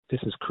This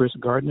is Chris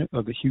Gardner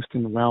of the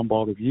Houston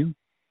Roundball Review,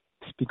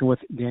 speaking with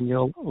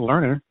Danielle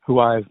Lerner, who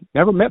I've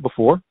never met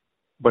before,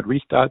 but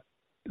reached out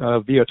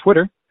via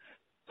Twitter.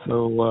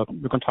 So we're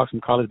going to talk some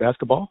college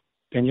basketball.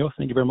 Danielle,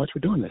 thank you very much for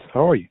doing this.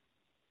 How are you?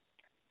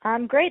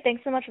 I'm great.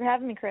 Thanks so much for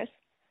having me, Chris.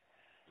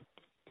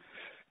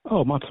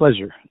 Oh, my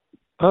pleasure.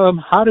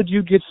 How did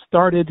you get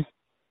started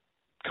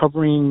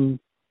covering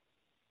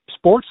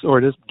sports or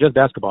just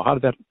basketball? How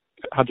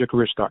did your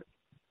career start?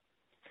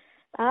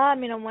 I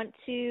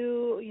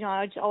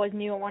just always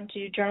knew I wanted to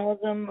do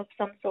journalism of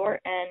some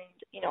sort and,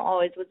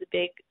 always was a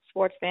big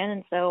sports fan.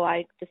 And so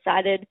I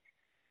decided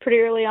pretty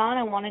early on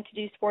I wanted to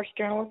do sports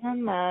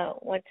journalism,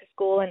 went to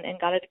school and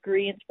got a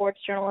degree in sports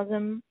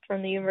journalism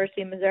from the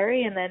University of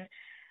Missouri, and then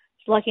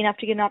was lucky enough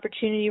to get an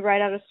opportunity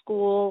right out of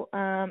school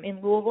in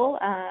Louisville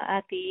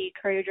at the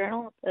Courier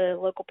Journal, the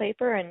local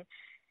paper, and,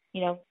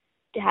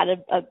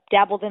 had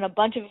dabbled in a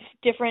bunch of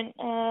different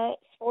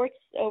sports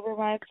over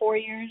my 4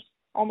 years,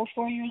 almost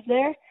 4 years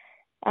there,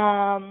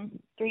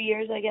 3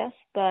 years, I guess,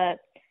 but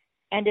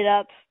ended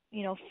up,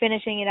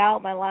 finishing it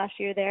out my last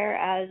year there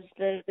as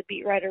the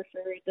beat writer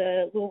for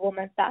the Louisville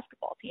men's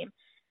basketball team,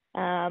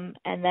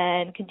 and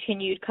then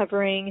continued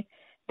covering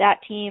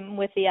that team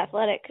with the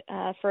Athletic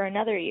for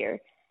another year.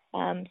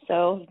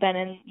 So I've been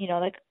in,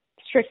 the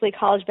strictly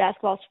college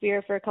basketball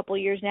sphere for a couple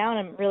of years now,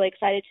 and I'm really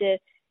excited to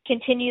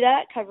continue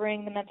that,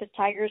 covering the Memphis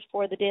Tigers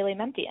for the Daily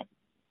Memphian.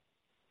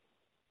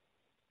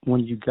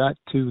 When you got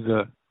to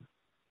the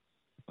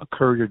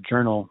Courier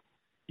Journal,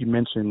 you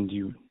mentioned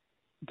you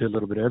did a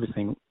little bit of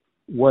everything.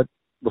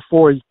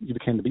 Before you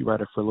became the beat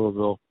writer for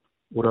Louisville,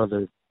 what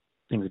other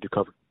things did you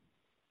cover?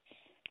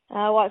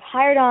 I was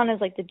hired on as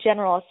the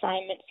general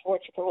assignment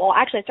sports reporter. Well,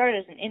 actually, I started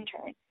as an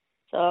intern,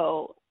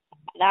 so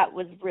that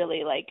was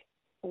really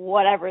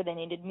whatever they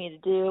needed me to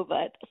do.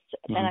 But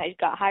then I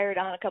got hired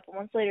on a couple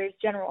months later as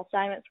general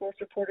assignment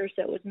sports reporter,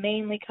 so it was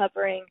mainly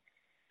covering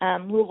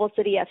Louisville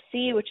City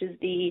FC, which is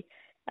the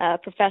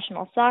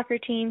professional soccer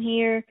team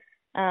here,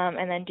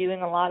 and then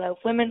doing a lot of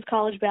women's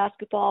college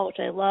basketball, which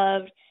I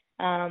loved,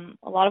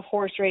 a lot of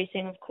horse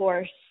racing, of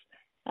course.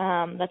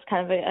 That's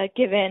kind of a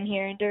given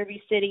here in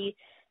Derby City.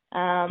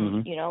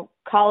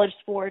 College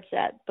sports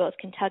at both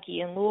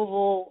Kentucky and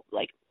Louisville,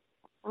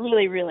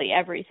 really, really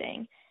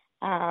everything.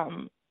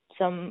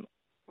 Some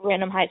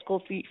random high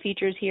school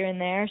features here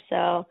and there.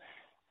 So,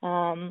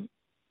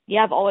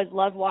 I've always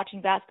loved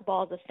watching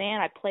basketball as a fan.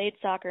 I played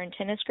soccer and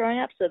tennis growing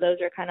up, so those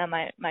are kind of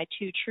my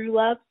two true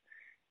loves.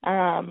 But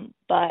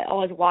I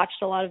always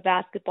watched a lot of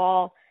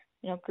basketball.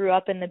 Grew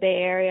up in the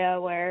Bay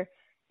Area where,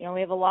 we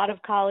have a lot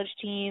of college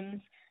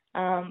teams,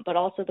 but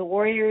also the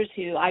Warriors,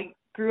 who I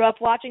grew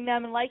up watching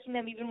them and liking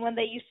them even when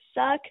they used to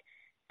suck.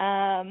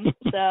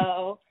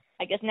 So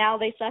I guess now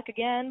they suck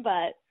again,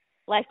 but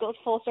life goes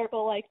full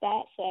circle like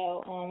that.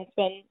 So it's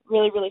been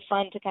really, really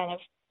fun to kind of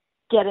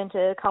get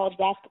into college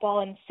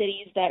basketball in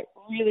cities that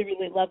really,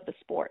 really love the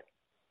sport.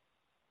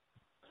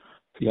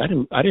 See, I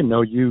didn't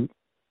know you,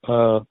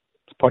 part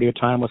of your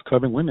time was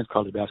covering women's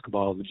college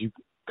basketball. Did you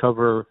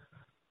cover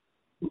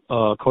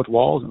Coach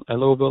Walls at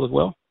Louisville as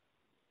well?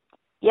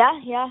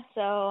 Yeah.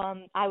 So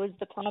I was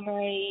the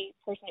primary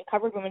person who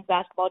covered women's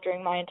basketball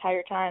during my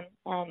entire time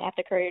at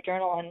the Courier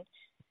Journal. And,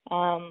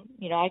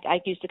 I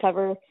used to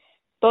cover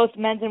both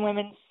men's and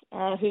women's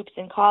hoops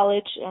in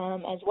college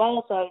as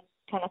well. So I was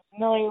kind of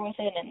familiar with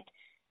it. And,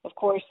 of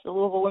course, the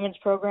Louisville women's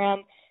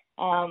program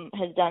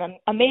has done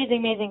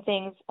amazing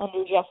things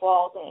under Jeff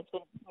Walls. And it's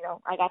been,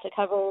 I got to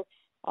cover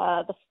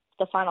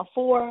the Final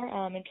Four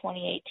in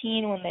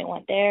 2018 when they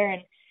went there,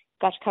 and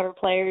got to cover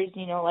players,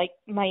 like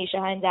Maisha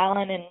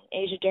Hines-Allen and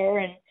Asia Durr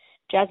and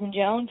Jasmine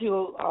Jones,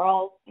 who are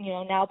all,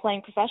 now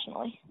playing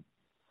professionally.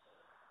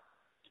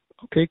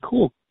 Okay,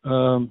 cool.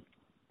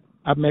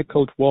 I met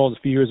Coach Walls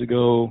a few years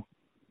ago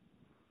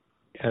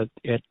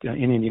in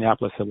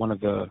Indianapolis at one of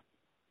the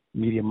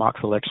media mock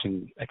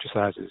selection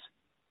exercises.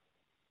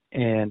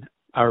 And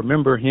I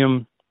remember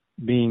him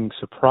being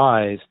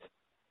surprised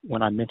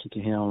when I mentioned to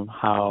him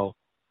how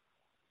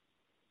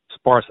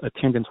sparse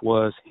attendance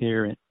was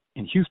here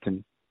in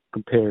Houston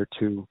compared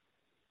to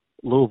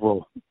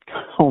Louisville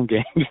home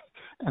games.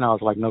 And I was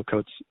like, no,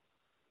 Coach,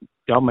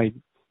 y'all may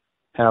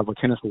have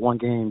attendance for one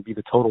game be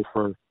the total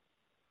for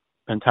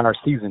the entire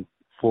season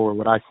for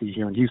what I see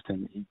here in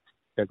Houston.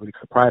 That really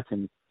surprised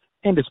him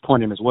and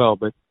disappointed him as well.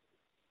 But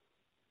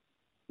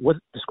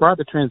describe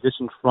the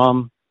transition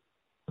from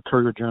the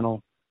Courier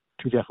Journal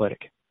to the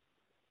Athletic.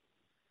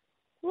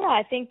 Yeah,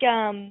 I think,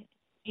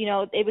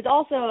 it was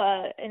also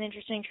an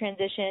interesting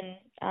transition.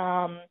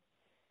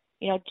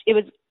 It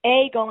was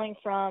going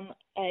from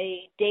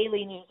a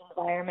daily news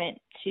environment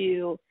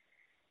to,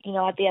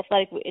 at the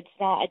Athletic, it's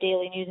not a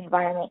daily news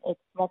environment. It's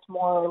much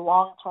more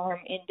long-term,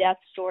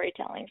 in-depth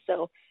storytelling.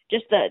 So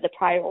just the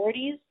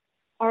priorities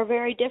are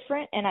very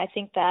different. And I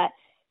think that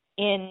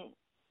in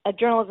a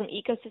journalism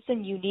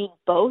ecosystem, you need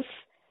both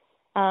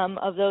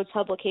of those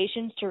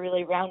publications to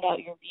really round out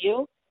your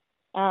view.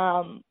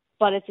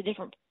 But it's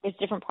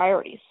different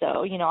priorities.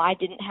 So, I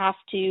didn't have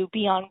to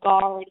be on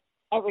guard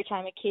every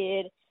time a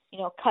kid,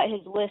 cut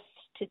his list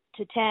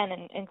to 10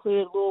 and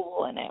included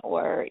Louisville in it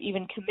or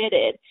even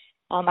committed,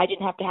 I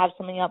didn't have to have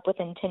something up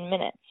within 10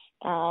 minutes.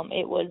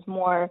 It was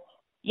more,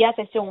 yes,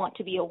 I still want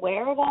to be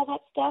aware of all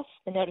that stuff.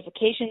 The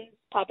notifications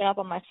popping up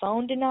on my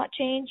phone did not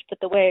change, but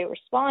the way I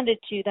responded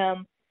to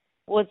them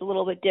was a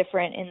little bit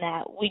different in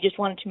that we just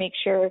wanted to make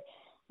sure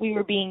we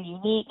were being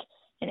unique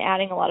and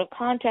adding a lot of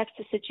context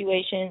to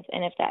situations.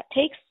 And if that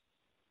takes,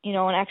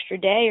 an extra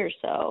day or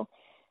so,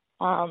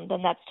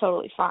 then that's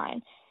totally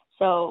fine.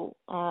 So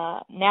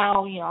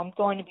now, I'm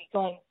going to be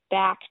going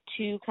back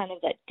to kind of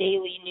that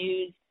daily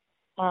news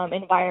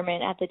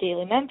environment at the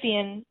Daily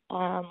Memphian,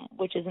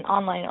 which is an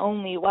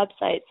online-only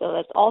website. So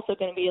that's also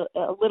going to be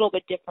a little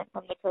bit different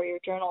from the Courier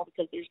Journal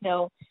because there's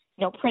no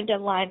print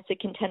deadlines to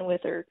contend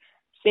with or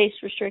space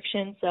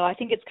restrictions. So I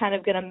think it's kind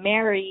of going to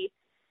marry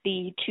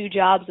the two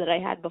jobs that I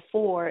had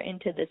before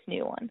into this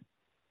new one.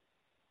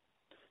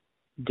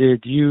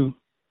 Did you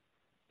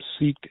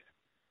seek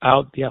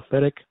out The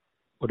Athletic,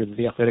 or did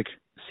The Athletic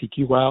seek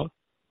you out?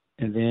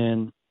 And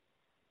then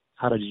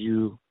how did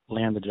you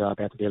land the job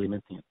at the Daily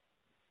Memphian?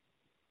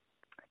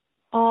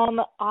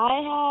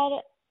 I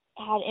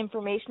had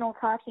informational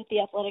talks with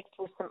The Athletic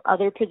for some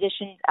other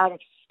positions out of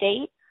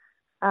state.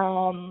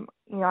 I'm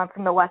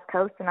from the West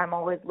Coast, and I'm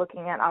always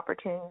looking at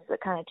opportunities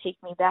that kind of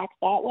take me back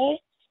that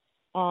way.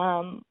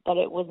 But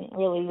it wasn't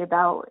really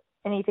about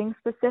anything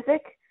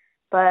specific.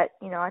 But,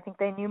 I think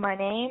they knew my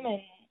name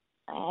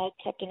and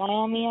kept an eye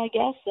on me, I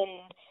guess.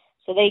 And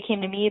so they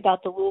came to me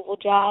about the Louisville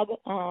job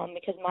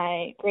because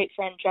my great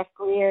friend Jeff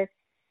Courier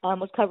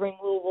was covering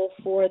Louisville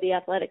for The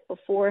Athletic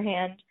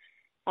beforehand.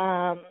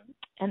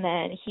 And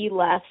then he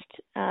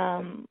left,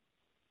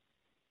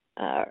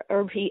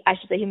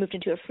 he moved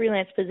into a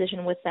freelance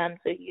position with them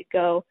so he could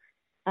go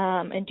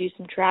and do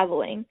some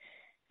traveling.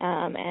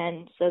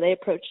 And so they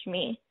approached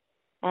me,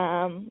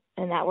 and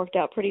that worked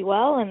out pretty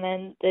well. And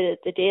then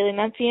the Daily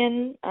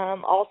Memphian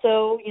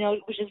also,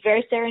 which is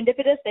very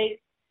serendipitous, they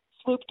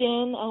swooped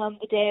in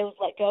the day I was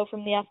let go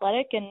from The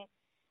Athletic, and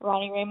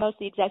Ronnie Ramos,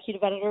 the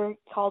executive editor,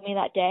 called me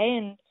that day,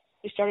 and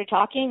we started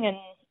talking, and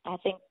I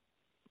think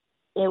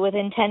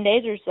within 10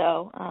 days or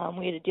so,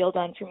 we had a deal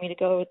done for me to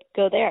go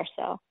there.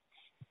 So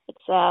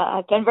it's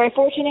I've been very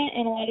fortunate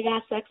in a lot of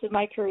aspects of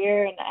my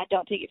career, and I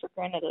don't take it for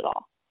granted at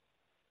all.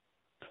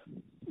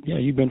 Yeah,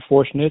 you've been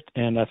fortunate,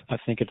 and I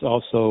think it's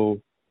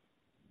also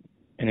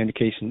an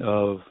indication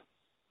of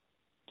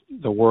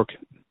the work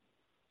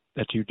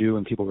that you do,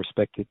 and people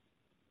respect it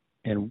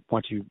and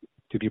want you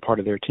to be part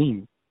of their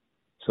team.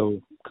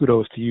 So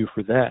kudos to you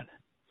for that.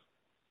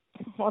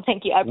 Well,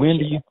 thank you. I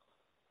appreciate it.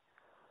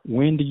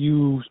 When do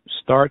you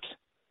start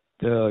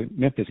the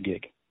Memphis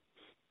gig?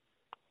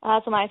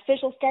 So my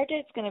official start date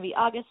is going to be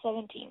August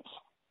 17th.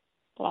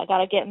 But I got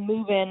to get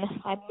moving.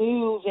 I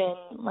move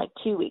in like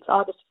 2 weeks,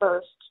 August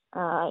 1st.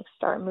 I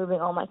start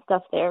moving all my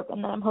stuff there.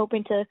 And then I'm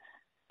hoping to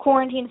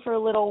quarantine for a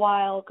little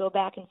while, go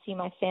back and see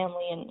my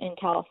family in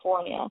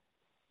California,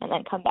 and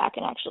then come back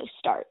and actually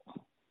start.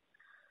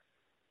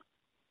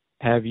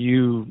 Have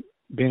you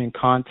been in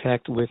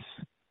contact with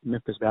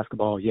Memphis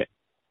basketball yet?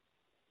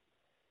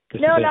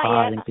 Just No, to say not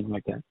hi, yet. anything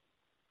like that?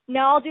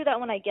 No, I'll do that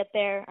when I get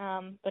there.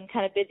 Been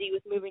kind of busy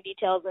with moving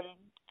details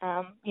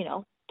and,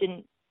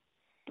 didn't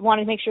want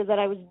to make sure that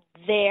I was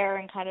there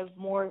and kind of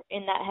more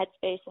in that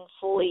headspace and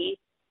fully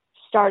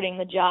starting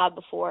the job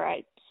before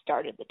I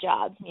started the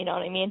job. You know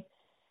what I mean?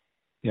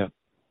 Yeah.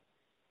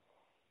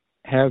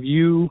 Have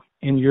you,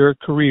 in your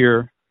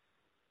career,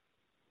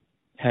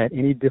 had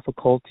any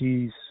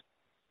difficulties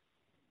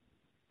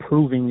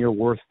proving your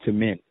worth to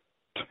men,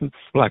 for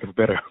lack of a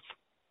better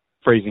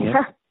phrasing it?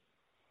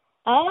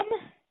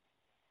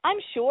 I'm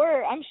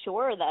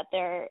sure that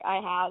I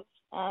have.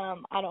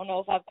 I don't know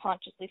if I've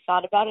consciously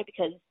thought about it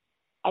because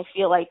I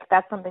feel like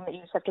that's something that you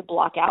just have to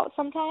block out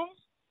sometimes.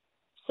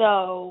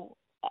 So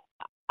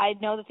I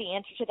know that the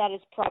answer to that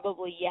is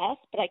probably yes,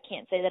 but I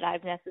can't say that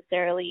I've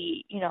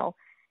necessarily,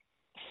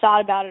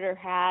 thought about it or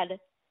had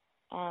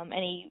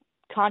any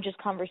conscious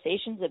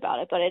conversations about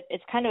it. But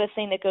it's kind of a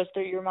thing that goes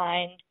through your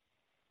mind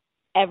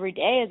every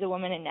day as a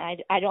woman, and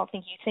I don't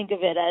think you think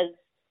of it as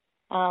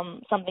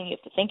something you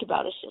have to think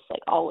about. It's just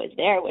like always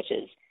there, which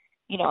is,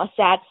 a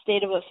sad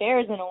state of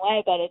affairs in a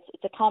way, but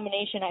it's a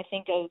combination, I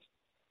think,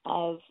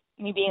 of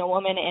me being a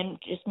woman and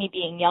just me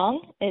being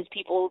young, as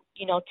people,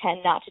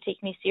 tend not to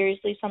take me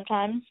seriously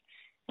sometimes.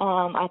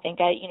 I think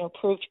I,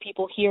 proved to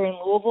people here in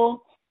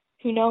Louisville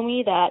who know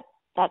me that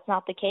that's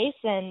not the case,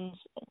 and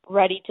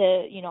ready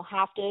to,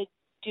 have to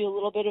do a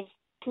little bit of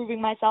proving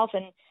myself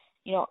and,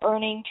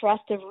 earning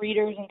trust of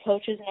readers and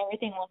coaches and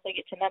everything once I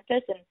get to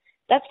Memphis. And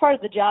that's part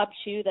of the job,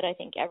 too, that I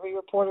think every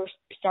reporter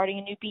starting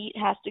a new beat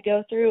has to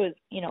go through is,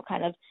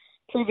 kind of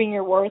proving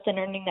your worth and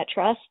earning that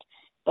trust.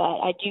 But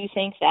I do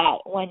think that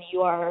when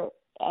you are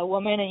a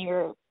woman and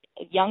you're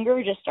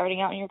younger, just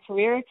starting out in your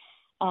career,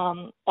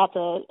 that's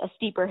a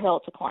steeper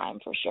hill to climb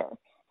for sure.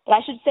 But I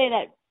should say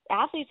that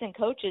athletes and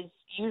coaches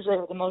usually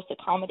are the most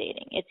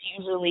accommodating. It's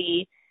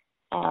usually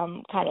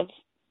kind of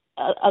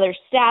other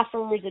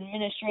staffers,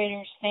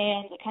 administrators,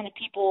 fans, the kind of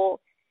people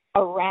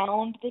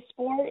around the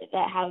sport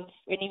that have,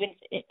 and even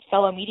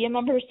fellow media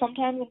members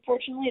sometimes,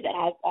 unfortunately, that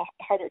have a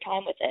harder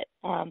time with it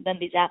than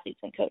these athletes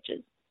and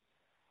coaches.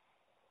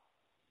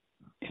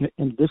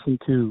 In addition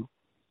to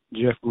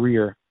Jeff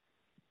Greer,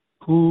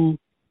 who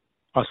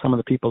are some of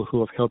the people who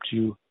have helped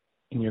you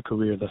in your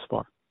career thus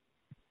far?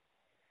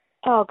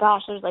 Oh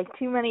gosh, there's like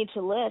too many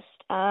to list.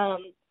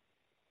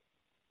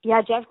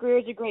 Yeah, Jeff Greer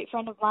is a great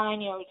friend of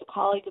mine. You know, he's a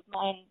colleague of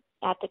mine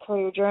at the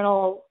Courier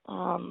Journal,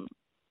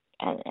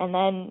 and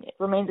then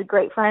remains a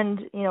great friend.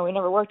 You know, we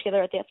never worked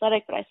together at the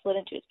Athletic, but I slid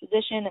into his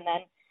position. And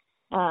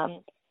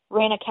then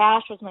Raina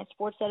Cash was my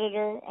sports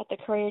editor at the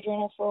Courier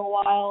Journal for a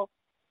while,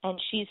 and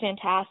she's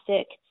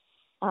fantastic.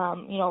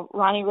 You know,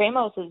 Ronnie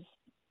Ramos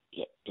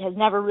has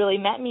never really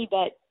met me,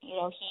 but, you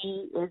know,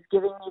 he is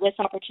giving me this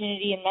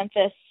opportunity in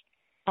Memphis,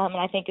 and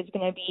I think is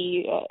going to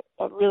be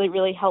a really,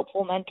 really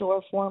helpful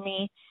mentor for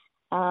me.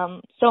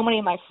 So many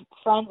of my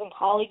friends and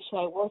colleagues who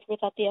I worked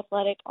with at the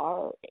Athletic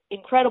are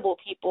incredible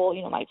people.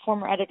 You know, my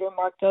former editor,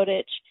 Mark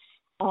Godich,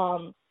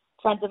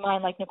 friends of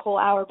mine like Nicole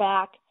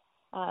Auerbach,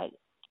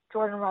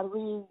 Jordan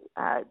Rodriguez,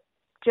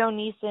 Joe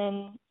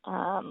Neeson,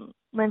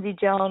 Lindsey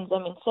Jones. I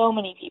mean, so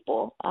many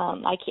people.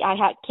 I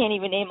can't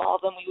even name all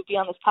of them. We would be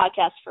on this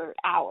podcast for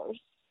hours.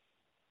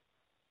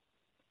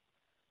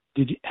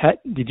 Did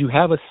you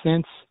have a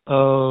sense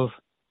of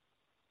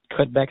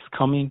cutbacks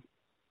coming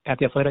at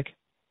the Athletic?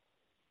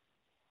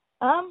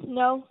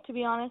 No, to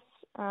be honest.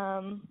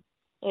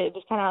 It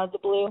was kind of out of the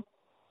blue.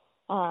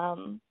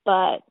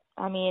 But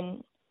I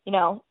mean, you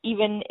know,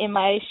 even in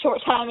my short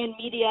time in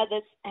media,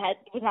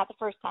 was not the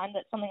first time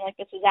that something like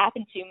this has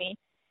happened to me.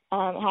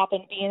 It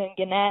happened being in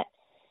Gannett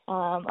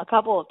a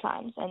couple of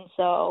times, and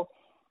so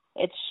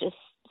it's just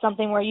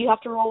something where you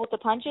have to roll with the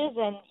punches.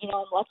 And you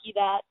know, I'm lucky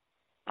that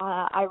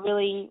I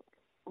really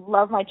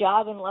love my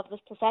job and love this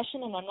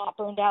profession, and I'm not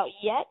burned out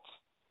yet.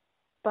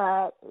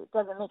 But it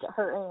doesn't make it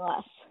hurt any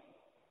less.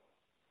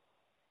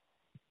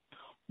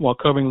 While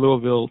covering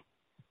Louisville,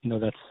 you know,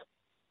 that's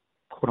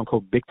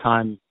quote-unquote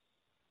big-time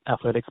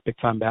athletics,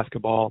 big-time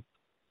basketball.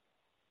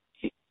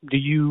 Do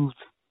you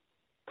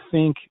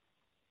think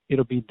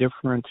it'll be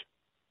different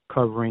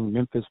covering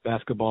Memphis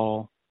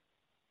basketball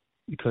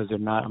because they're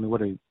not, I mean,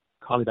 what a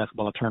college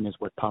basketball term is,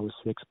 what, Power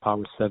 6,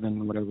 Power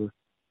 7, whatever.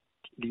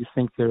 Do you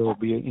think there will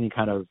be any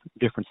kind of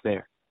difference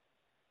there?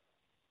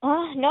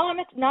 No, I'm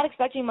not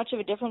expecting much of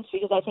a difference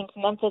because I think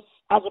Memphis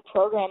as a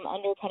program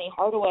under Penny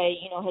Hardaway,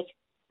 you know, has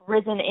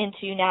risen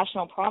into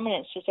national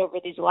prominence just over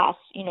these last,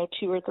 you know,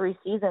 2 or 3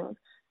 seasons.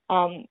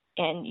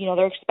 And, you know,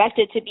 they're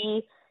expected to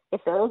be,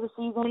 if there is a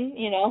season,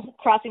 you know,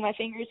 crossing my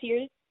fingers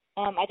here,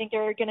 I think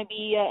they're going to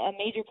be a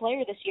major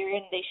player this year,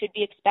 and they should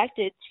be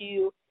expected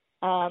to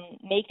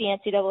make the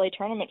NCAA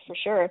tournament for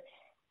sure.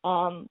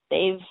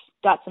 They've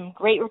got some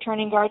great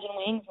returning guards and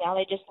wings. Now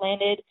they just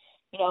landed,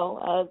 you know,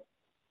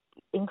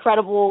 a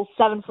incredible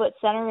 7-foot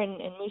center in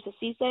Musa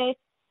Cisse,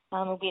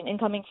 will be an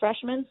incoming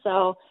freshman.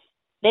 So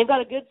they've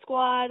got a good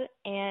squad,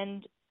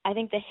 and I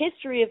think the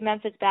history of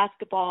Memphis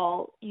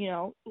basketball, you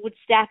know, would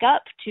stack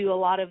up to a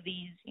lot of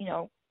these, you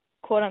know,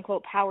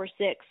 quote-unquote Power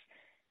 6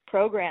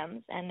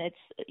 programs. And it's,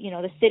 you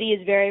know, the city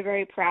is very,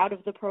 very proud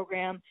of the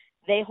program.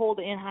 They hold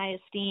it in high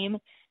esteem.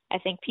 I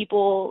think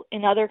people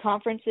in other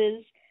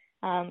conferences,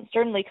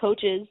 certainly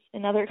coaches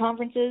in other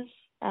conferences,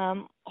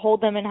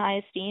 hold them in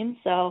high esteem.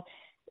 So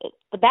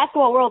the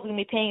basketball world is going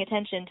to be paying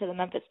attention to the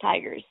Memphis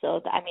Tigers.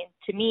 So, I mean,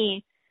 to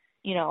me,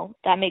 you know,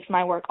 that makes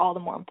my work all the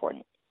more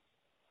important.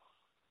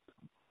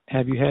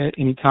 Have you had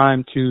any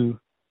time to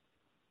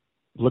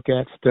look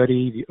at,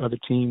 study the other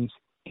teams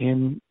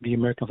in the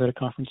American Athletic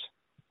Conference?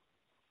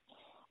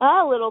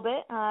 A little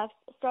bit. I've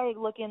started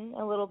looking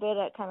a little bit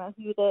at kind of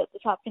who the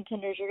top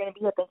contenders are going to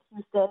be up in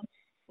Houston.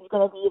 Is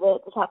going to be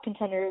the top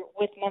contender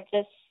with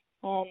Memphis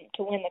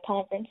to win the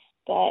conference.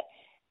 But,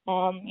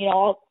 you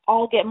know,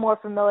 I'll get more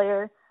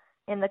familiar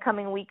in the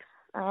coming weeks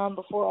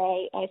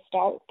before I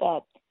start.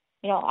 But,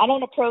 you know, I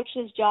don't approach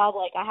this job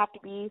like I have to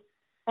be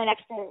an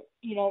expert,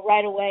 you know,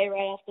 right away,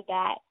 right off the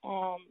bat.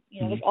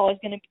 You know, there's always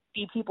going to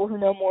be people who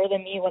know more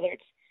than me, whether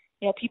it's,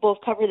 you know, people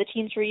who've covered the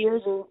teams for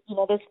years or, you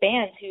know, those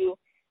fans who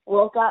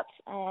woke up,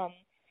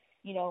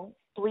 you know,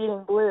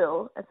 bleeding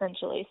blue,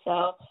 essentially. So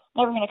I'm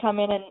never going to come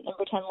in and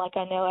pretend like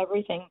I know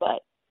everything,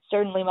 but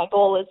certainly my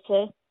goal is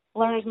to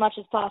learn as much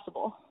as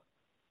possible.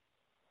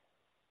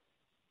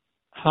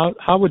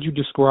 How would you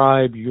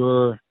describe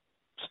your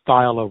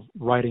style of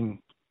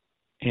writing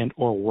and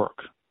or work?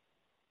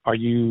 Are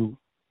you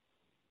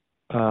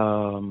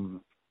do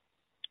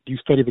you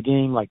study the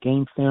game like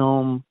game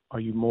film?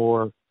 Are you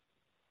more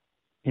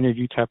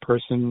interview type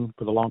person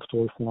for the long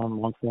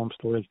form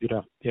stories,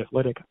 the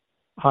Athletic?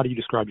 How do you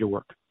describe your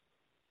work?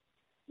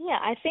 Yeah,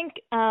 I think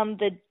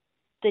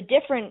the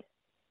different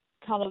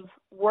kind of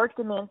work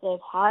demands that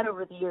I've had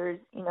over the years,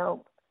 you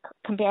know,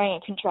 comparing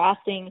and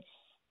contrasting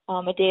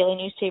a daily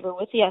newspaper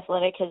with the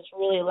Athletic has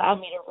really allowed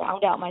me to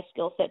round out my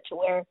skill set to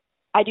where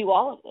I do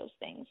all of those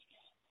things.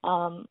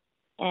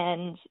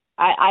 And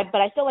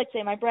but I still like to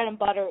say my bread and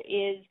butter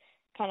is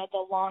kind of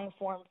the long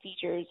form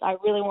features. I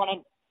really want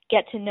to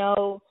get to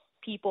know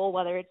people,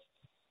 whether it's,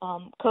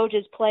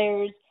 coaches,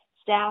 players,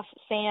 staff,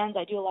 fans.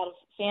 I do a lot of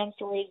fan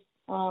stories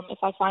if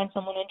I find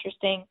someone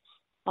interesting.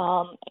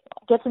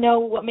 Get to know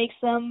what makes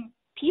them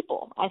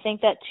people. I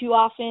think that too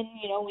often,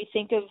 we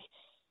see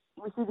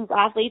these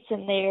athletes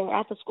and they're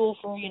at the school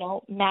for,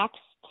 max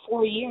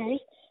 4 years,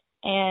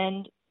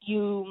 and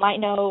you might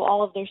know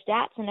all of their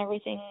stats and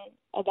everything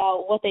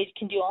about what they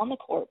can do on the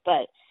court.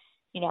 But,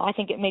 I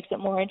think it makes it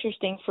more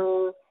interesting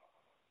for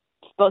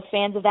both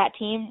fans of that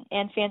team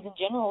and fans in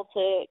general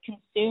to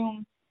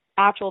consume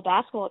actual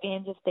basketball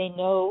games if they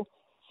know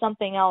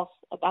something else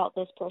about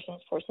this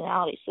person's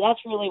personality. So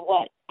that's really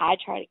what I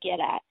try to get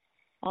at.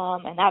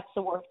 And that's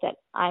the work that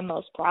I'm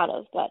most proud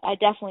of. But I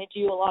definitely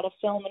do a lot of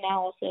film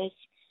analysis,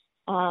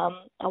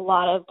 a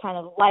lot of kind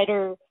of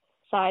lighter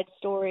side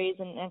stories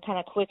and kind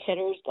of quick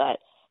hitters. But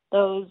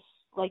those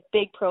like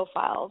big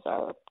profiles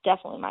are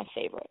definitely my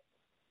favorite.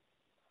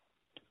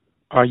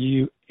 Are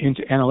you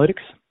into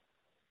analytics?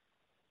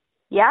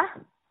 Yeah.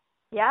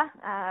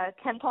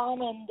 Ken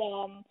Palm and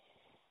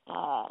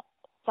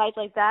sites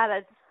like that.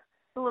 It's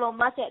a little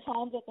much at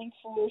times, I think,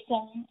 for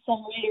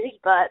some readers,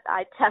 but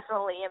I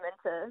definitely am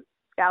into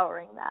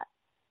scouring that.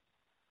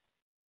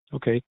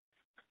 Okay.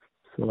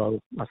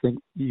 So I think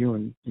you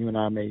and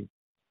I may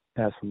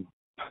have some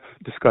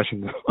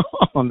discussion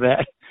on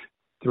that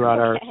throughout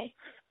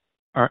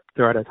our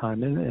throughout our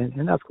time,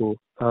 and that's cool.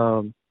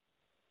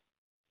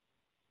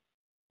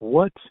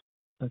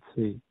 Let's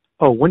see.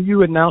 Oh, when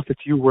you announced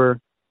that you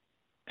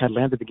had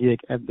landed the gig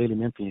at Daily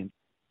Memphian,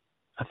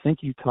 I think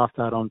you tossed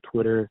out on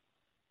Twitter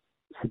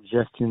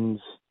suggestions,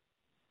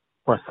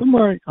 or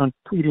somewhere on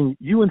tweeting,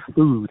 you and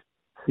food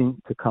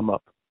seem to come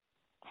up.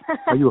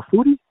 Are you a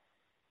foodie?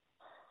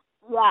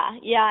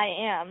 Yeah,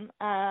 I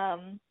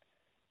am.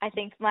 I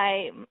think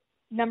my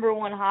number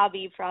one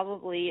hobby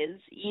probably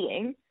is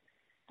eating.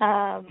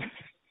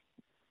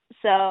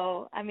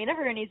 So,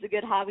 everyone needs a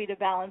good hobby to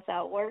balance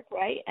out work,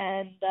 right?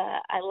 And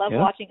I love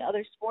watching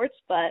other sports,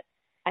 but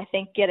I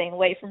think getting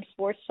away from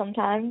sports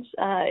sometimes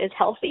is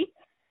healthy.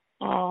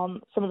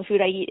 Some of the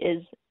food I eat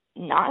is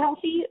not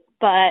healthy,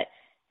 but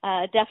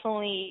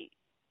definitely,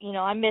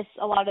 I miss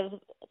a lot of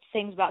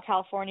things about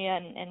California,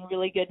 and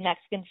really good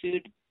Mexican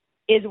food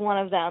is one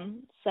of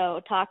them.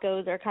 So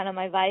tacos are kind of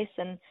my vice,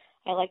 and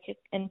I like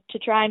to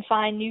try and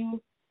find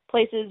new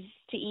places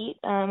to eat,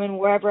 and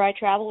wherever I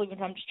travel, even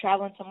if I'm just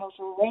traveling somewhere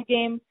for a road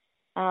game,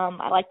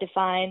 I like to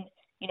find,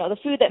 the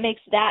food that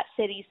makes that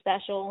city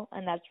special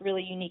and that's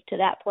really unique to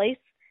that place.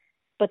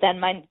 But then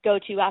my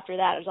go-to after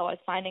that is always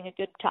finding a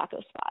good taco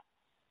spot.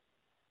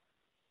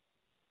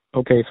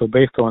 Okay, so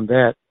based on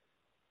that,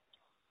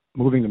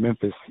 moving to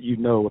Memphis,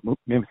 what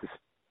Memphis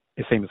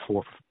is famous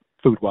for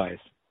food-wise,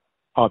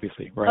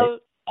 obviously, right?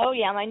 Oh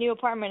yeah, my new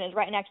apartment is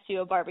right next to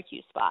a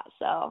barbecue spot,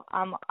 so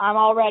I'm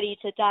all ready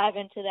to dive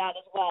into that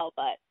as well.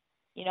 But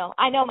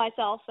I know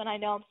myself, and I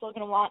know I'm still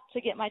going to want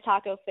to get my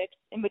taco fix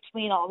in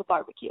between all the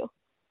barbecue.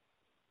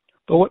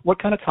 But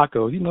what kind of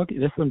tacos?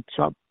 There's some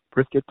chopped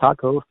brisket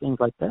tacos, things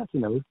like that.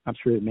 I'm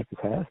sure that Memphis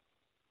has.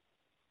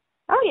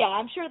 Oh yeah,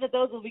 I'm sure that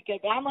those will be good.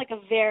 But I'm like a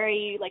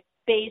very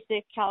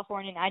basic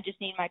Californian. I just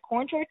need my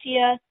corn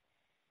tortilla,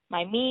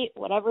 my meat,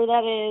 whatever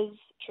that is,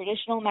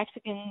 traditional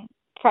Mexican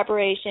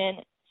preparation,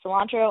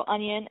 cilantro,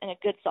 onion, and a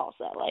good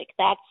salsa.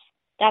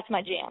 That's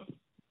my jam.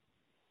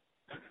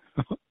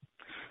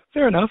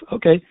 Fair enough.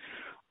 Okay.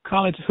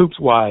 College hoops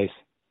wise,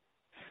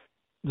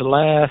 the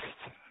last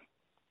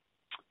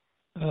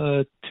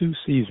 2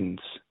 seasons.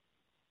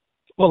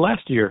 Well,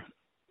 last year,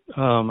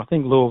 I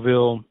think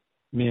Louisville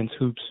men's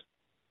hoops,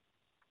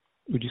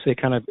 would you say,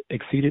 kind of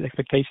exceeded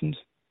expectations?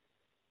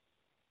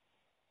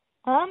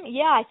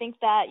 Yeah, I think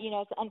that,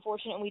 it's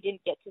unfortunate we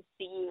didn't get to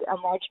see a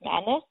March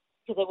Madness,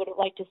 because I would have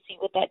liked to see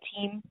what that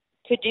team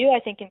could do. I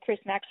think in Chris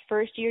Mack's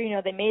first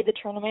year, they made the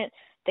tournament.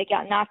 They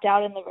got knocked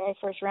out in the very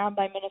first round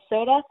by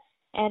Minnesota,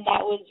 and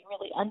that was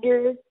really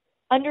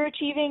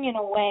underachieving in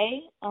a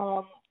way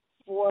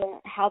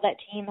for how that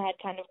team had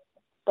kind of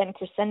been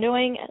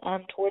crescendoing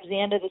towards the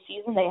end of the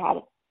season. They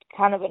had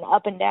kind of an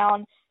up and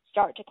down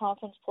start to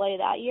conference play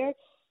that year.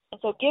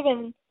 And so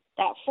given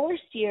that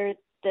first year,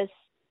 this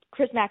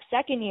Chris Mack's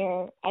second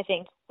year, I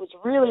think, was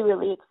really,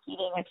 really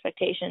exceeding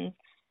expectations.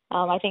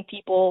 I think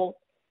people,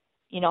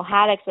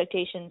 had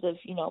expectations of,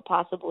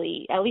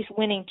 possibly at least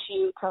winning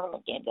 2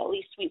 tournament games, at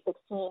least Sweet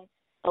 16,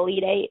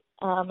 Elite 8.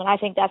 And I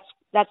think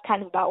that's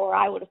kind of about where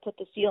I would have put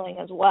the ceiling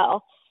as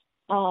well.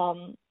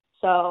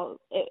 So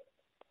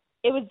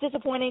it was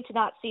disappointing to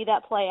not see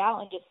that play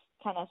out and just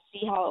kind of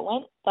see how it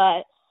went.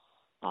 But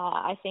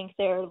I think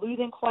they're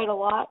losing quite a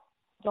lot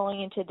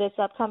going into this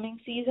upcoming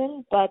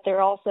season, but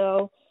they're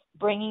also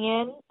bringing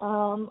in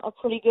a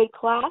pretty good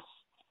class,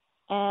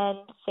 and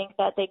think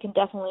that they can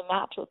definitely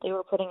match what they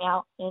were putting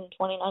out in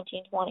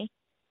 2019-20.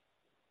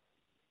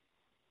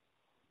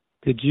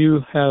 Did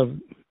you have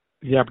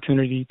the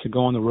opportunity to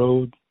go on the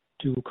road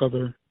to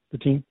cover the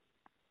team?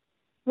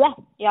 Yeah,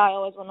 I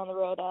always went on the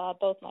road,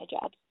 both my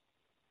jobs.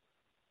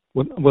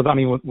 With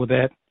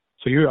that,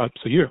 you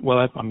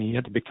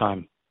had the big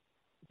time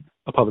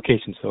a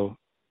publication, so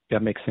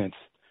that makes sense.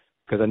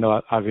 Because I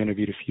know I've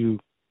interviewed a few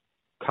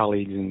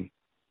colleagues, and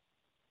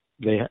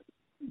they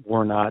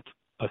were not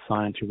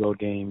assigned to road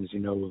games.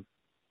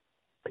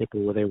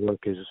 People where they work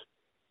is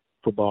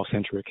football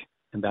centric,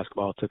 and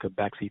basketball took a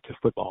backseat to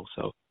football.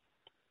 So,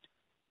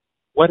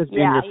 what has been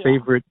your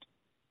favorite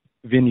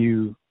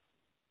venue,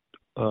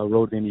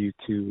 road venue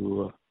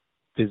to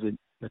visit,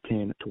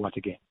 attend, to watch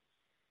a game?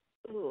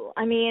 Ooh,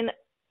 I mean,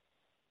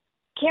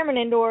 Cameron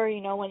Indoor,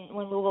 when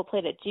Louisville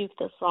played at Duke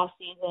this last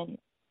season,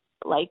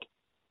 like,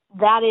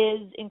 that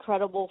is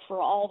incredible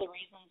for all the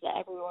reasons that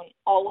everyone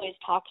always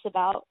talks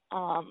about.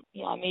 I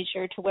made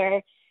sure to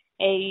wear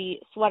a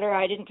sweater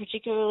I didn't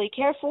particularly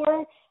care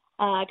for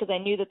because I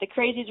knew that the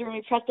Crazies were going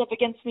to be pressed up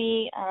against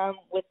me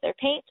with their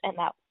paint, and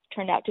that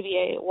turned out to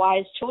be a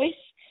wise choice.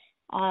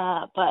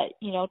 But,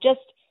 just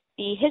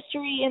the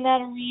history in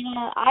that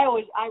arena, I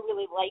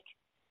really like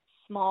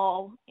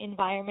small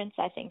environments.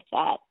 I think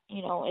that,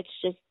 it's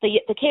just the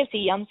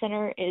KFC Yum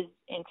Center is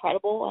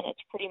incredible, and it's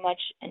pretty much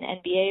an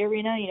NBA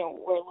arena,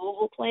 where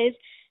Louisville plays,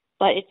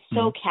 but it's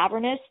so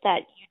cavernous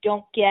that you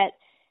don't get,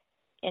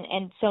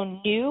 and so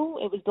new,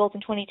 it was built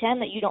in 2010,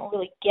 that you don't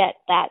really get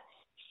that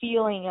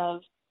feeling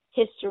of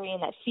history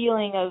and that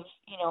feeling of,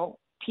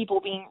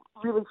 people being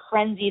really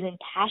frenzied and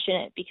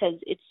passionate because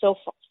it's so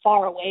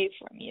far away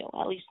from you,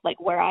 at least like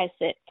where I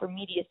sit for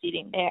media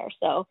seating there.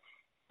 So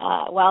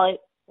while it,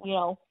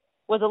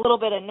 was a little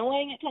bit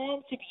annoying at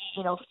times to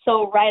be,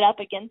 so right up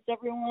against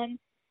everyone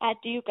at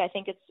Duke, I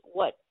think it's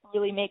what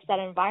really makes that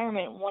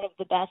environment one of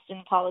the best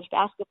in college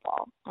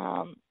basketball.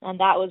 And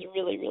that was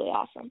really, really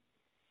awesome.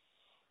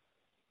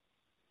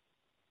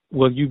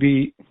 Will you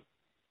be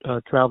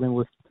traveling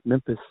with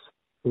Memphis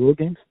for road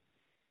games?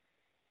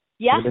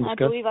 Yeah, I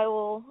believe I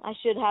will. I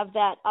should have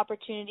that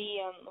opportunity.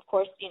 Of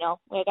course, we got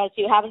to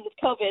see what happens with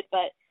COVID,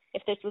 but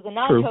if this was a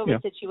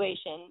non-COVID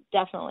situation,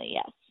 definitely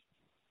yes.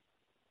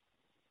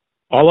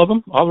 All of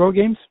them? All road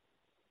games?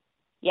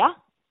 Yeah.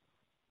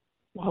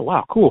 Oh,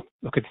 wow, cool.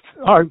 Okay,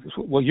 all right.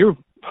 Well, you're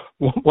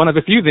one of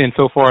the few then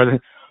so far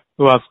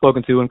who I've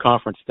spoken to in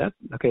conference. That's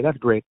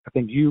great. I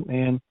think you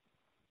and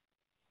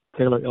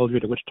Taylor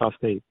Eldred at Wichita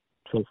State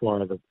so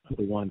far are the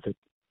ones that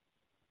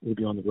will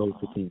be on the road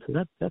 15. So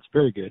that's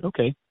very good.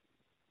 Okay.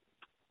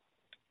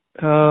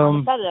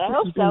 I'm excited. I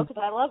hope so,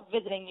 because I love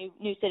visiting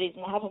new cities,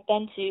 and I haven't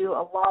been to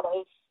a lot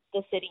of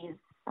the cities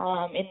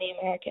in the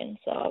American,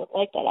 so I would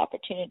like that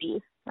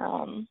opportunity.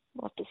 We'll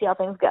have to see how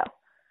things go.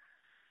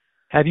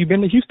 Have you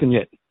been to Houston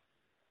yet?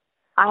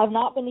 I have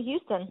not been to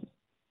Houston.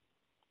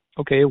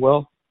 Okay,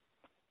 well,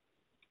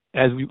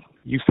 as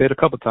you've said a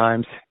couple of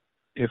times,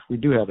 if we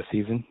do have a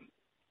season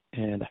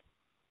and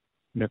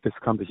Memphis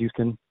comes to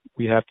Houston,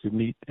 we have to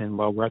meet, and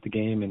while we're at the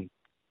game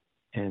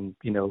and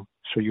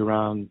show you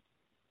around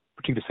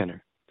Particular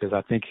Center, because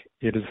I think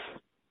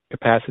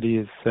capacity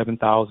is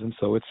 7,000,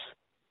 so it's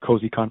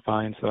cozy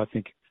confines. So I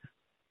think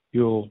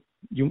you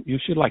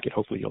should like it.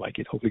 Hopefully you'll like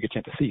it. Hopefully you get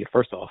a chance to see it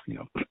first off.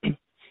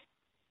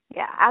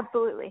 Yeah,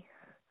 absolutely.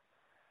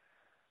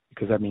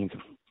 Because that means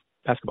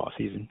basketball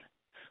season.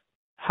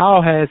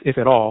 How has, if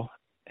at all,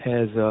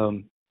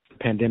 the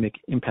pandemic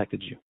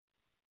impacted you?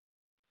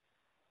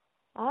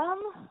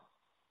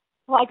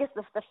 Well, I guess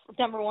the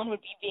number one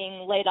would be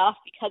being laid off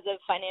because of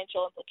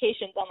financial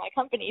implications on my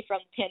company from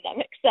the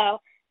pandemic.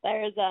 So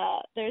there's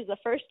the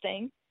first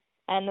thing.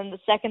 And then the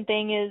second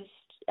thing is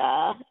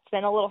it's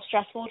been a little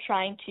stressful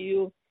trying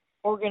to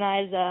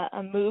organize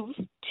a move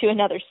to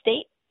another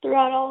state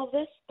throughout all of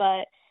this.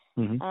 But,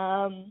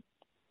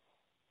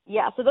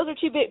 so those are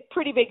two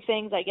pretty big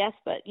things, I guess.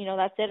 But,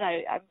 that's it.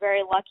 I'm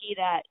very lucky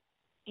that,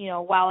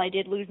 while I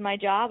did lose my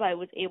job, I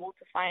was able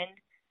to find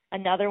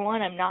another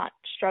one. I'm not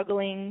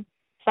struggling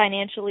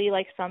financially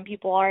like some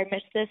people are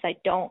amidst this. I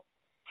don't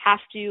have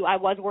to. I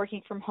was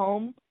working from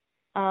home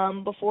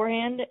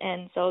beforehand,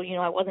 and so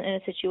I wasn't in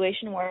a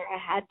situation where I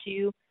had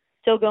to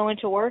still go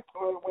into work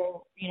or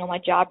where my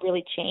job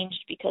really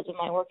changed because of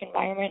my work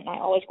environment, and I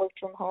always worked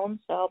from home.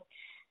 So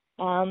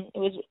it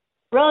was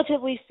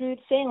relatively smooth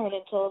sailing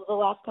until the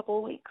last couple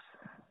of weeks.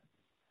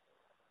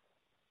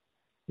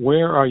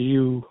 Where are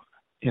you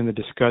in the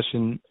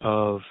discussion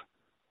of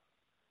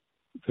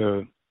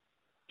the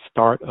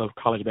start of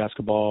college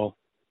basketball?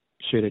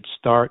 Should it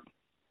start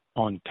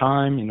on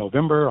time in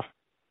November?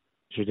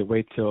 Should it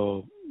wait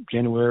till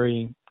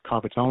January,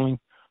 conference only?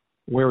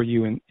 Where are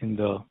you in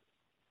the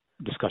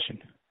discussion?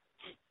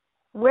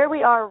 Where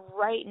we are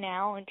right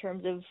now in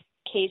terms of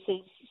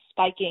cases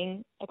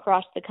spiking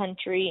across the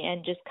country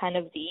and just kind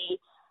of the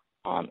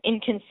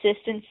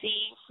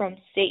inconsistency from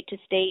state to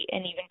state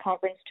and even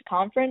conference to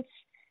conference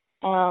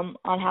on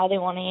how they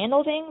want to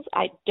handle things,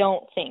 I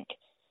don't think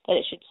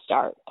that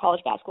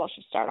college basketball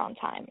should start on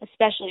time,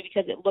 especially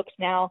because it looks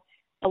now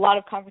a lot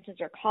of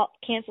conferences are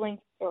canceling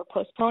or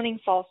postponing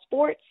fall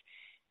sports.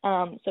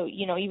 So,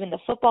 even the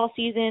football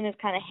season is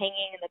kind of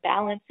hanging in the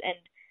balance. And,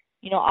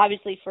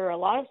 obviously for a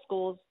lot of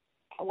schools,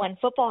 when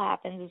football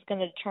happens, it's going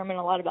to determine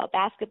a lot about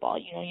basketball.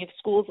 You have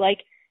schools like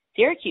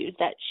Syracuse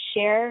that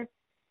share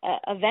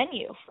a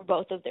venue for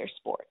both of their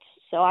sports.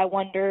 So I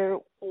wonder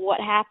what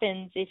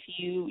happens if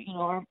you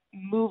are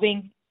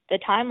moving the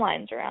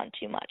timelines around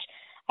too much.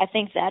 I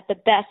think that the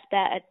best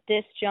bet at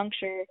this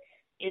juncture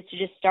is to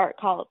just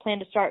plan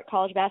to start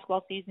college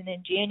basketball season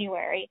in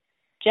January,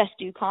 just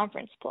do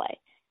conference play.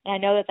 And I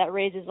know that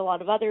raises a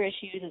lot of other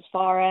issues as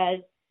far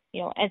as,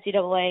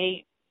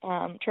 NCAA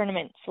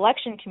tournament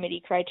selection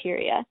committee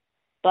criteria.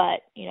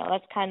 But,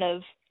 that's kind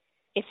of,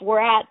 if we're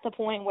at the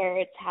point where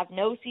it's have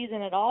no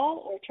season at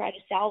all or try to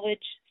salvage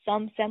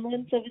some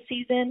semblance of a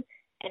season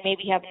and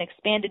maybe have an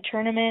expanded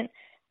tournament,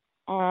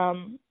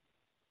 then,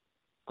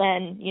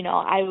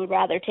 I would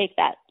rather take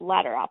that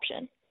latter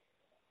option.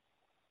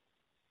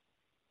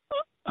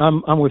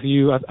 I'm with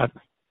you.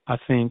 I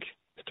think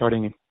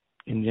starting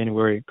in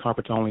January,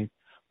 conference only.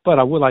 But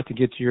I would like to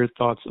get your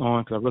thoughts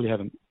on, because I really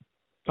haven't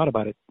thought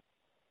about it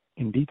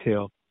in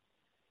detail.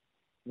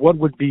 What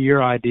would be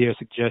your idea or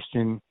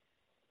suggestion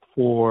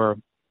for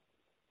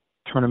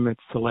tournament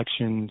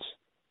selections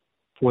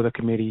for the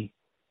committee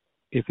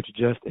if it's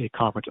just a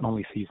conference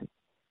only season?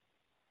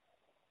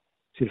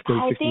 Should it stay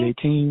 68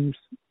 teams?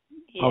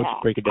 Yeah. How would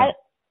you break it down?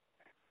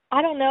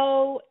 I don't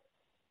know.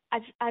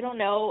 I don't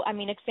know. I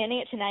mean, expanding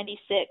it to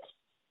 96,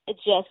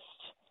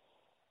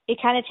 it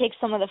kind of takes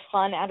some of the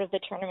fun out of the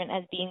tournament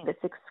as being this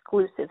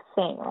exclusive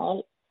thing,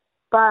 right?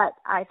 But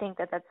I think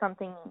that that's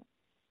something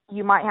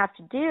you might have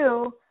to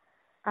do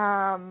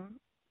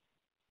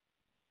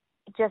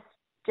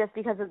just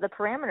because of the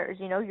parameters.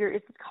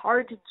 It's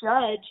hard to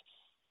judge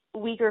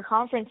weaker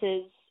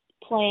conferences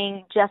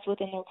playing just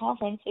within their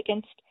conference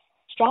against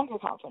stronger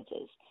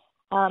conferences.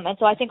 And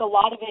so I think a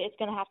lot of it is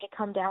going to have to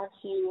come down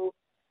to,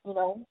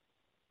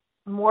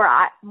 more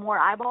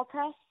eyeball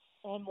tests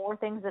and more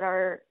things that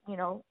are,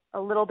 a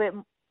little bit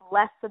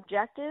less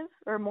subjective,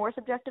 or more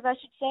subjective, I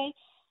should say.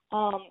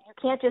 You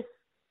can't just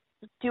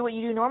do what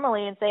you do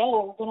normally and say,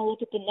 oh, we're going to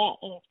look at the net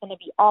and it's going to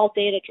be all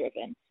data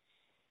driven.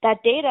 That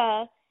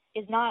data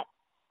is not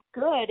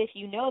good if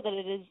you know that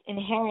it is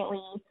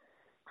inherently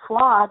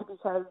flawed,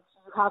 because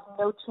you have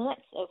no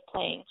chance of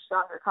playing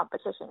stronger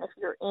competition if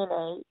you're in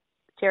a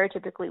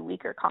stereotypically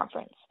weaker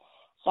conference.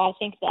 So I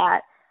think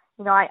that,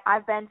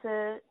 I've been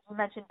to, you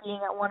mentioned being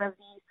at one of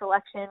the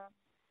selection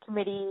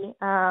committee,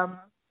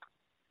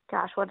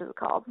 what is it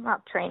called?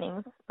 Not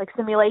trainings, like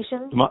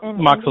simulations.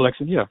 Mock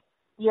selection, yeah.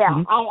 Yeah,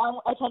 Mm-hmm.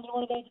 I attended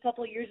one of those a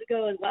couple of years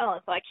ago as well,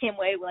 and so I can't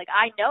wait.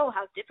 I know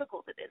how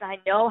difficult it is. I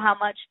know how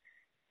much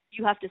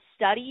you have to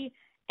study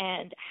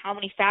and how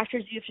many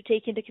factors you have to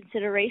take into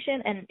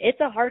consideration, and it's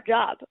a hard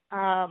job.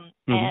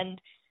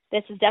 And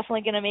this is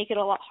definitely going to make it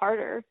a lot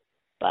harder,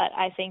 but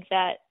I think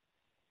that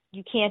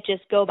you can't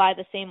just go by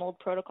the same old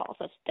protocols.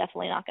 That's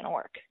definitely not going to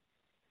work.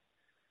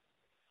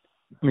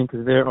 I mean,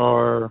 because there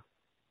are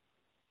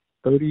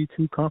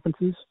 32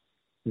 conferences.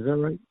 Is that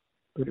right?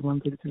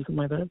 31, 32, something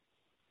like that?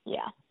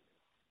 Yeah.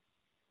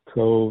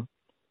 So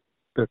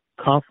the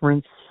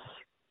conference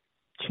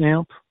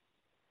champ,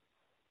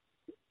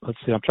 let's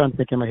see, I'm trying to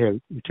think in my head.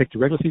 You take the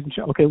regular season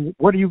champ. Okay,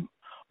 where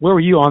were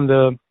you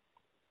on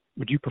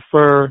would you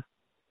prefer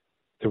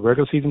the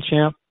regular season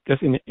champ?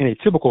 That's in a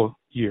typical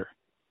year.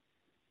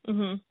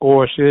 Mm-hmm.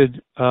 Or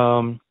should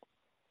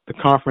the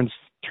conference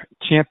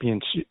champion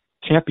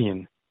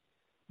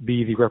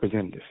be the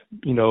representative?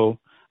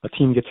 A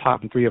team gets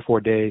hot in 3 or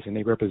 4 days and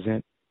they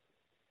represent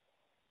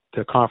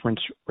the conference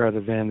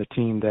rather than the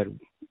team that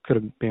could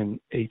have been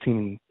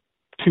 18-2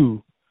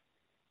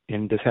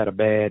 and just had a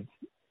bad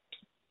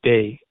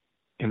day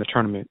in the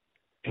tournament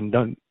and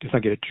just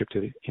not get a trip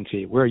to the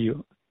NCAA. Where are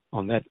you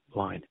on that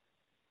line?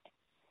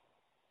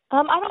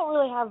 I don't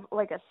really have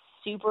a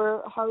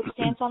super hard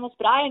stance on this,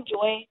 but I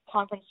enjoy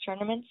conference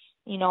tournaments.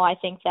 I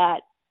think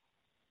that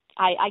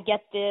I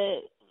get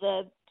the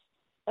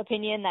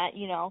opinion that,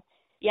 you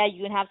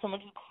can have someone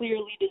who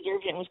clearly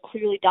deserved it and was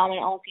clearly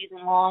dominant all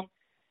season long,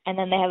 and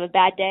then they have a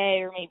bad day,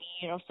 or maybe,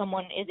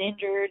 someone is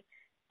injured,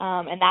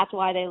 and that's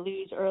why they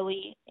lose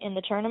early in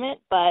the tournament.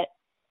 But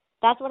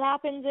that's what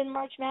happens in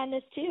March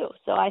Madness too.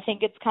 So I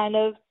think it's kind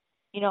of,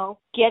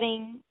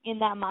 getting in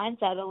that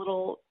mindset a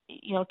little,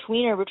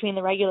 tweener between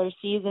the regular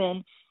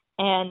season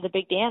and the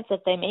big dance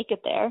if they make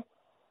it there.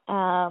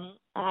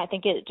 I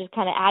think it just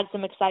kind of adds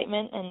some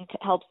excitement and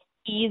helps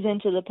ease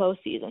into the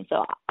postseason.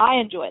 So I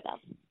enjoy them.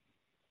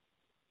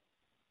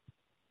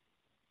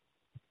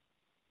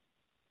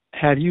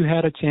 Have you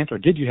had a chance, or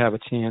did you have a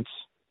chance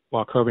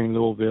while covering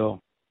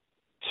Louisville,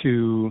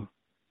 to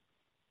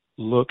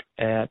look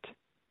at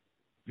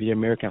the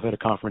American Athletic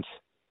Conference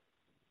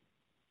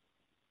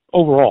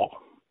overall,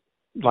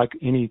 like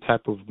any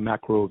type of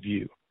macro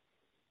view?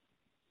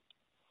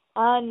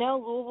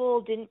 No,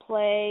 Louisville didn't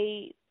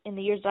play in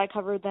the years that I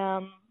covered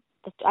them.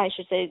 I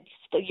should say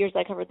the years that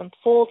I covered them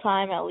full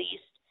time, at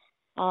least.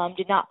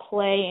 Did not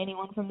play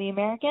anyone from the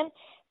American.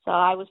 So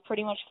I was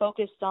pretty much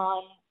focused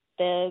on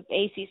the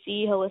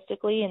ACC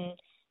holistically,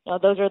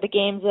 and those are the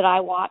games that I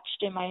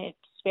watched in my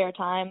spare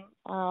time.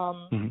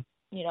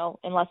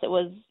 Unless it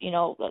was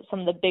some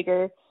of the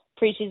bigger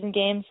preseason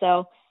games.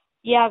 So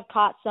yeah, I've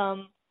caught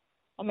some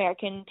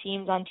American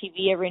teams on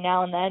TV every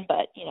now and then,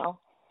 but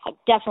I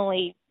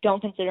definitely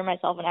don't consider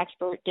myself an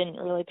expert. Didn't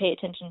really pay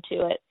attention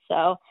to it.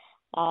 So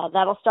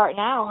that'll start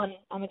now, and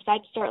I'm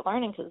excited to start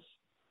learning because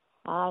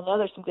I know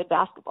there's some good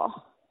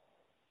basketball.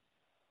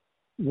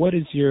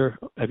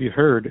 Have you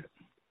heard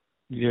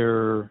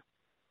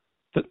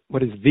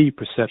what is the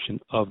perception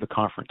of the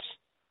conference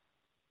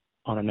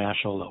on a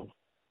national level?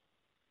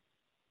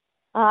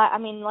 I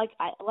mean, like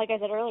I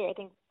said earlier, I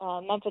think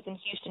Memphis and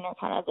Houston are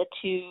kind of the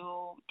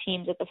two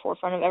teams at the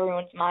forefront of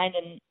everyone's mind,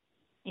 and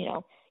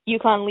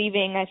UConn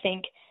leaving, I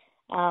think,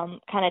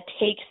 kind of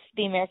takes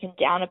the American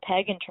down a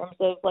peg in terms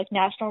of like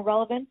national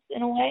relevance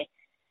in a way.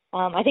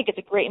 I think it's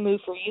a great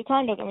move for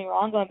UConn. Don't get me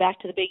wrong, going back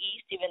to the Big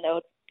East, even though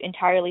it's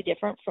entirely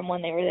different from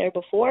when they were there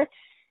before.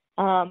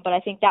 But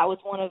I think that was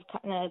one of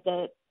kind of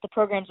the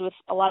programs with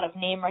a lot of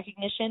name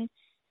recognition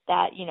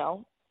that,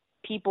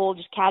 people,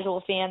 just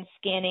casual fans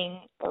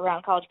scanning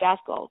around college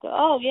basketball go,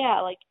 oh,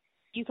 yeah, like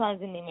UConn's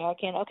in the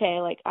American.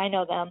 Okay, like I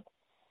know them.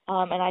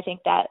 And I think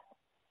that,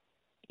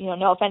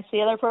 no offense to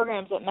the other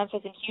programs, but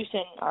Memphis and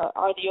Houston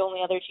are the only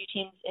other two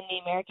teams in the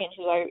American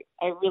who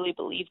I really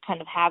believe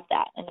kind of have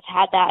that and have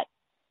had that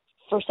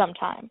for some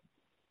time.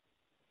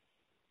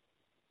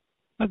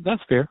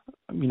 That's fair.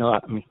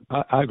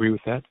 I agree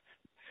with that.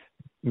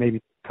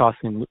 Maybe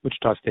tossing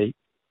Wichita State.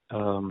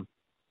 But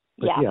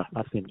yeah,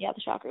 I think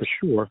the Shockers. For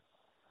sure.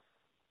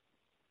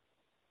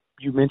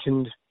 You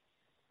mentioned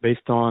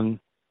based on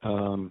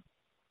the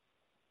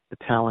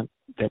talent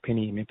that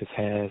Penny and Memphis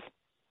has,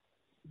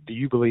 do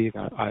you believe,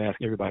 I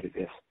ask everybody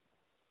this,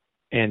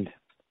 and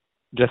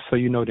just so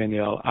you know,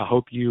 Danielle, I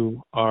hope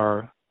you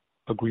are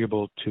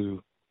agreeable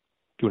to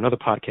do another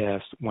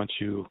podcast once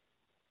you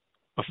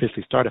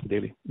officially start at the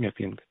Daily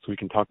Memphian so we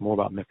can talk more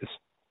about Memphis.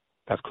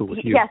 That's cool with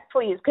you. Yes,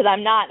 please, because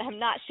I'm not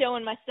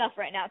showing my stuff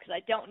right now because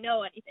I don't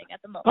know anything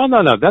at the moment. Oh,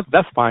 no,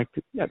 that's fine.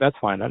 Yeah, that's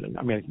fine.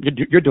 I mean,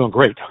 you're doing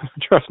great.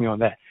 Trust me on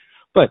that.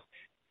 But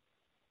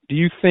do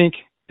you think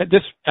that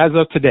just as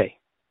of today,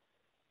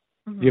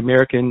 the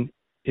American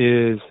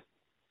is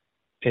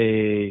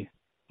a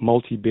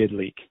multi-bid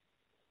league?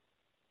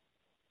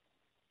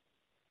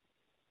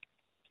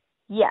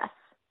 Yes.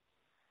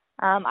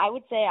 I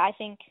would say I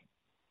think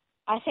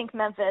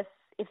Memphis,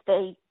 if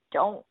they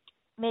don't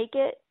make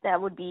it,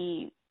 that would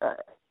be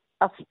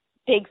a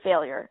big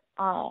failure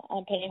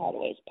on Penny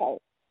Hardaway's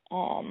part.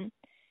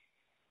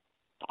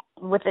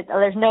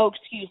 There's no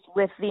excuse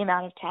with the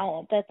amount of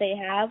talent that they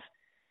have.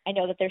 I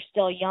know that they're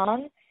still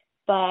young,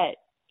 but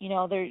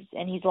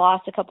and he's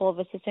lost a couple of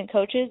assistant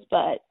coaches,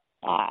 but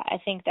I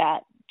think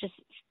that just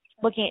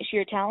looking at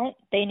sheer talent,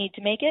 they need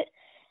to make it.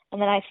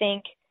 And then I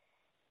think,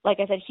 like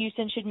I said,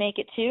 Houston should make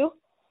it too.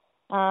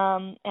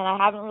 And I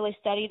haven't really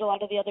studied a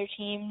lot of the other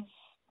teams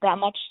that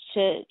much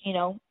to,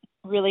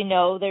 really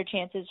know their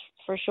chances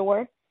for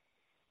sure.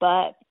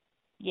 But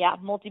yeah,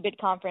 multi-bid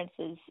conference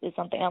is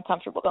something I'm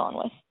comfortable going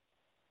with.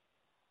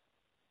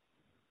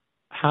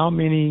 How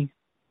many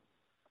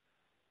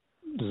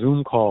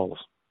Zoom calls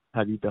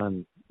have you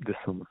done this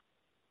summer?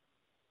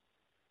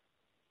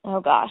 Oh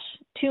gosh,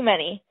 too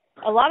many.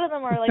 A lot of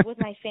them are like with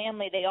my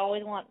family.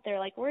 They're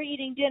like, we're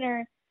eating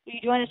dinner. Will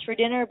you join us for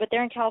dinner? But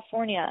they're in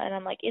California. And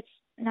I'm like, it's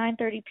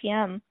 9:30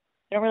 p.m.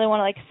 I don't really want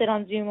to like sit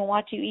on Zoom and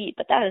watch you eat,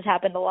 but that has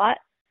happened a lot.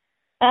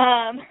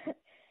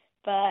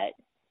 But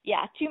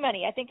yeah, too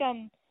many. I think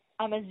I'm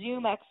a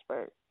Zoom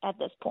expert at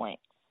this point.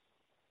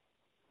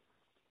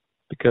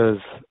 Because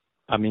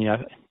you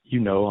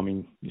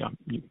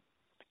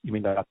may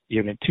not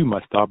even too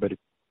much thought, but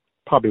it's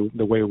probably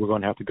the way we're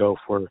going to have to go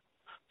for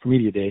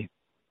Media Day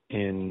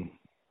in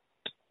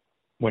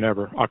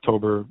whenever,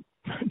 October,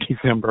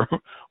 December,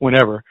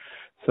 whenever.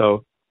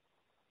 So,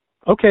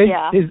 okay.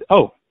 Yeah.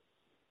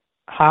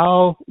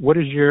 How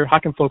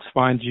can folks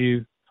find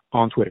you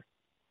on Twitter?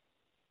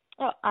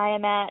 Oh, I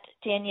am at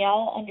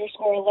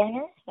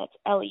Danielle_Lerner. That's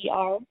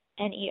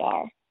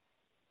Lerner.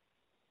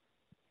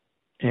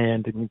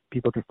 And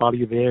people can follow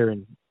you there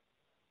and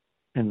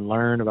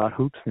learn about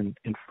hoops and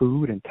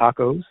food and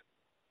tacos.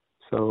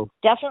 So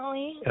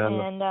definitely.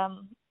 And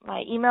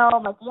my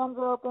DMs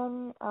are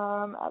open,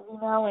 as you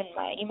know, and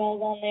my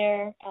email's on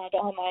there. I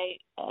don't have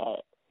my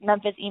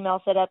Memphis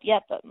email set up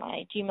yet, but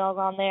my Gmail's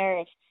on there.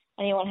 If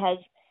anyone has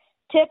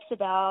tips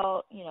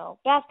about,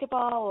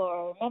 basketball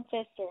or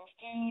Memphis or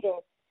food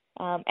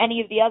or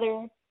any of the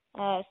other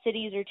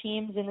cities or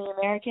teams in the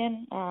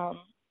American,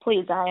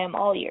 please, I am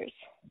all ears.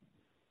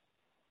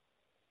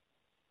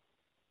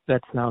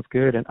 That sounds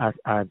good, and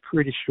I'm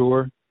pretty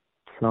sure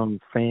some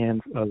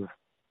fans of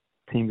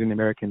teams in the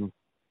American,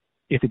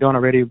 if they don't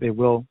already, they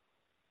will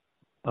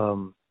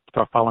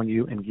start following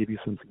you and give you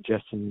some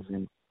suggestions,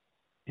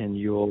 and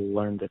you'll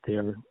learn that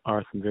there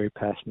are some very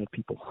passionate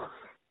people,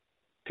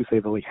 to say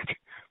the least.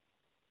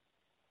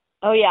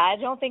 Oh, yeah, I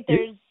don't think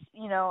there's,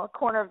 a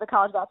corner of the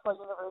college basketball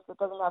universe that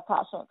doesn't have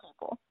passionate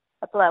people.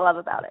 That's what I love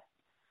about it.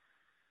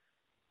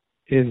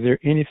 Is there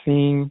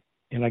anything,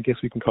 and I guess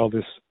we can call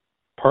this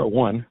part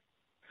one,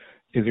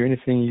 is there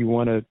anything you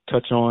want to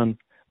touch on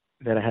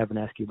that I haven't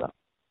asked you about?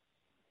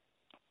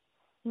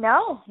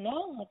 No,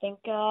 I think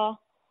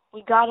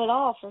we got it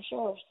all for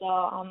sure. So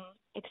I'm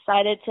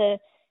excited to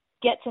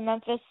get to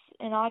Memphis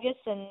in August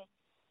and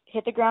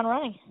hit the ground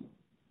running.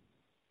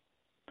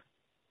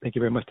 Thank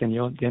you very much,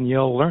 Danielle.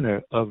 Danielle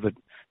Lerner of the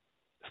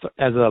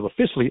as of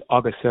officially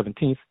August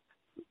 17th,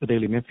 the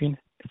Daily Memphian.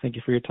 Thank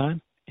you for your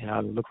time, and I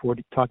look forward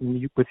to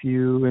talking with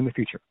you in the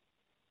future.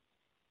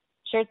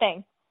 Sure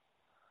thing.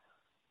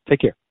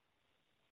 Take care.